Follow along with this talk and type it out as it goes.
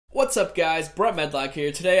What's up guys, Brett Medlock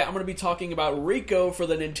here. Today I'm going to be talking about Rico for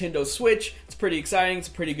the Nintendo Switch. It's pretty exciting, it's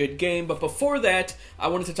a pretty good game, but before that, I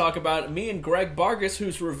wanted to talk about me and Greg Vargas,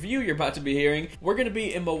 whose review you're about to be hearing. We're going to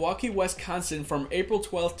be in Milwaukee, Wisconsin from April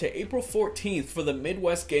 12th to April 14th for the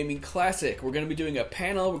Midwest Gaming Classic. We're going to be doing a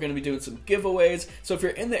panel, we're going to be doing some giveaways, so if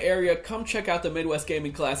you're in the area, come check out the Midwest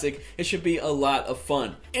Gaming Classic. It should be a lot of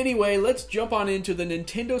fun. Anyway, let's jump on into the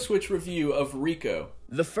Nintendo Switch review of Rico.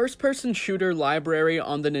 The first-person shooter library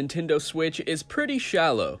on the Nintendo Switch is pretty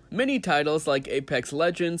shallow. Many titles like Apex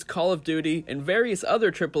Legends, Call of Duty, and various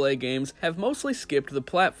other AAA games have mostly skipped the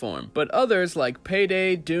platform, but others like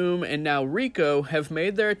Payday, Doom, and now Rico have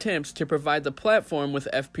made their attempts to provide the platform with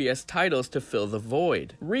FPS titles to fill the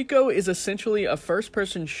void. Rico is essentially a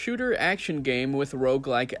first-person shooter action game with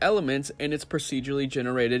roguelike elements in its procedurally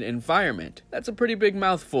generated environment. That's a pretty big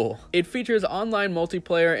mouthful. It features online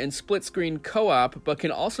multiplayer and split-screen co-op, but can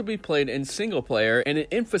also be played in single player, and it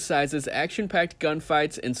emphasizes action-packed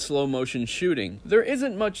gunfights and slow-motion shooting. There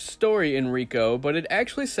isn't much story in Rico, but it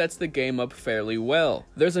actually sets the game up fairly well.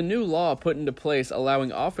 There's a new law put into place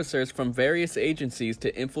allowing officers from various agencies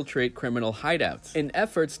to infiltrate criminal hideouts in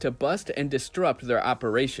efforts to bust and disrupt their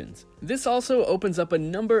operations. This also opens up a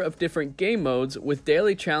number of different game modes with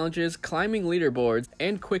daily challenges, climbing leaderboards,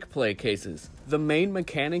 and quick play cases. The main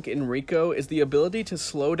mechanic in Rico is the ability to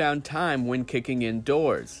slow down time when kicking in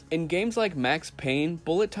doors. In games like Max Payne,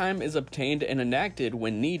 bullet time is obtained and enacted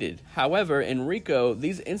when needed. However, in Rico,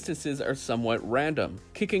 these instances are somewhat random.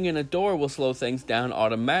 Kicking in a door will slow things down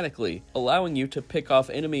automatically, allowing you to pick off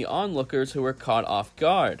enemy onlookers who are caught off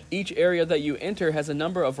guard. Each area that you enter has a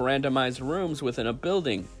number of randomized rooms within a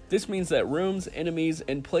building. This means that rooms, enemies,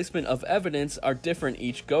 and placement of evidence are different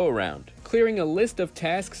each go-around. Clearing a list of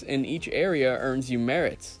tasks in each area earns you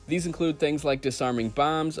merits. These include things like disarming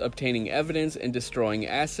bombs, obtaining evidence, and destroying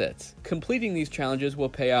assets. Completing these challenges will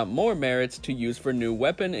pay out more merits to use for new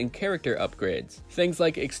weapon and character upgrades. Things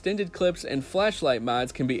like extended clips and flashlight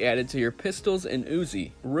mods can be added to your pistols and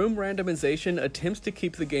Uzi. Room randomization attempts to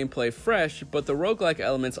keep the gameplay fresh, but the roguelike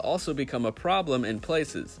elements also become a problem in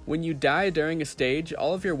places. When you die during a stage,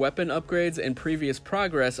 all of your weapon upgrades and previous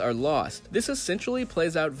progress are lost. This essentially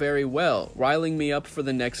plays out very well, riling me up for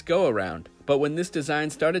the next go-around. But when this design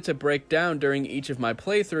started to break down during each of my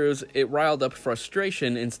playthroughs, it riled up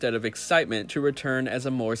frustration instead of excitement to return as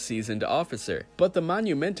a more seasoned officer. But the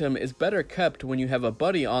monumentum is better kept when you have a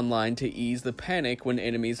buddy online to ease the panic when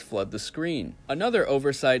enemies flood the screen. Another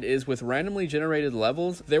oversight is with randomly generated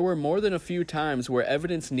levels, there were more than a few times where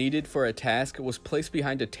evidence needed for a task was placed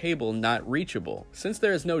behind a table not reachable. Since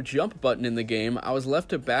there is no jump button in the game, I was left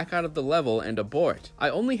to back out of the level and abort. I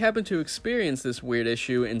only happened to experience this weird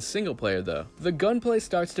issue in single player though. The gunplay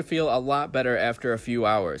starts to feel a lot better after a few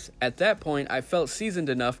hours. At that point, I felt seasoned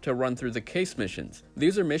enough to run through the case missions.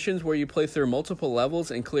 These are missions where you play through multiple levels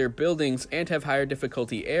and clear buildings and have higher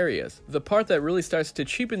difficulty areas. The part that really starts to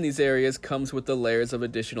cheapen these areas comes with the layers of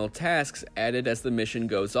additional tasks added as the mission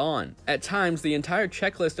goes on. At times, the entire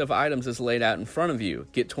checklist of items is laid out in front of you.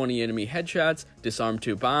 Get 20 enemy headshots, disarm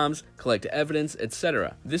 2 bombs, collect evidence,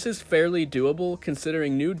 etc. This is fairly doable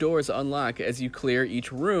considering new doors unlock as you clear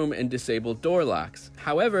each room and disable door locks.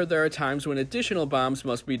 However, there are times when additional bombs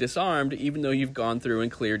must be disarmed even though you've gone through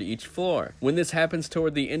and cleared each floor. When this happens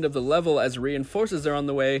toward the end of the level as reinforcements are on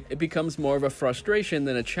the way, it becomes more of a frustration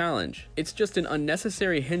than a challenge. It's just an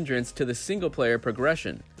unnecessary hindrance to the single player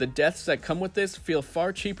progression. The deaths that come with this feel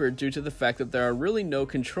far cheaper due to the fact that there are really no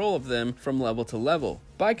control of them from level to level.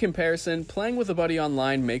 By comparison, playing with a buddy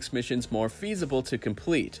online makes missions more feasible to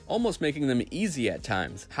complete, almost making them easy at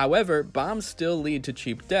times. However, bombs still lead to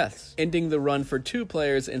cheap deaths, ending the run for 2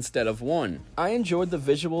 players instead of 1. I enjoyed the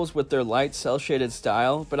visuals with their light cel-shaded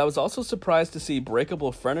style, but I was also surprised to see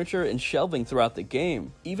breakable furniture and shelving throughout the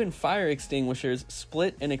game. Even fire extinguishers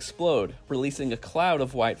split and explode, releasing a cloud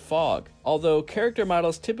of white fog. Although character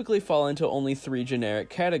models typically fall into only 3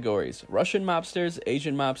 generic categories: Russian mobsters,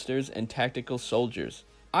 Asian mobsters, and tactical soldiers.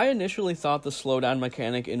 I initially thought the slowdown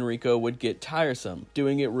mechanic in Rico would get tiresome,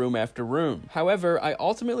 doing it room after room. However, I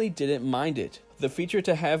ultimately didn't mind it. The feature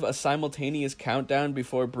to have a simultaneous countdown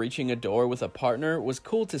before breaching a door with a partner was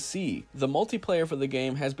cool to see. The multiplayer for the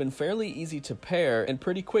game has been fairly easy to pair, and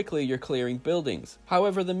pretty quickly you're clearing buildings.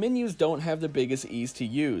 However, the menus don't have the biggest ease to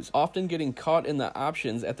use, often getting caught in the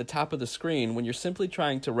options at the top of the screen when you're simply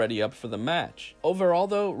trying to ready up for the match. Overall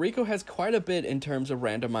though, Rico has quite a bit in terms of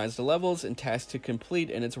randomized levels and tasks to complete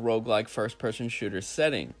in its roguelike first-person shooter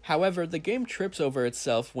setting. However, the game trips over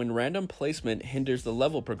itself when random placement hinders the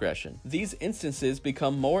level progression. These instances instances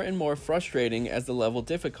become more and more frustrating as the level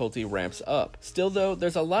difficulty ramps up. Still though,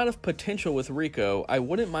 there's a lot of potential with Rico. I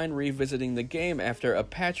wouldn't mind revisiting the game after a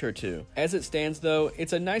patch or two. As it stands though,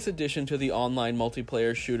 it's a nice addition to the online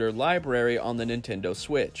multiplayer shooter library on the Nintendo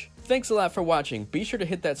Switch. Thanks a lot for watching. Be sure to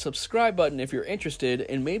hit that subscribe button if you're interested,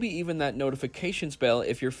 and maybe even that notifications bell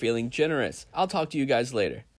if you're feeling generous. I'll talk to you guys later.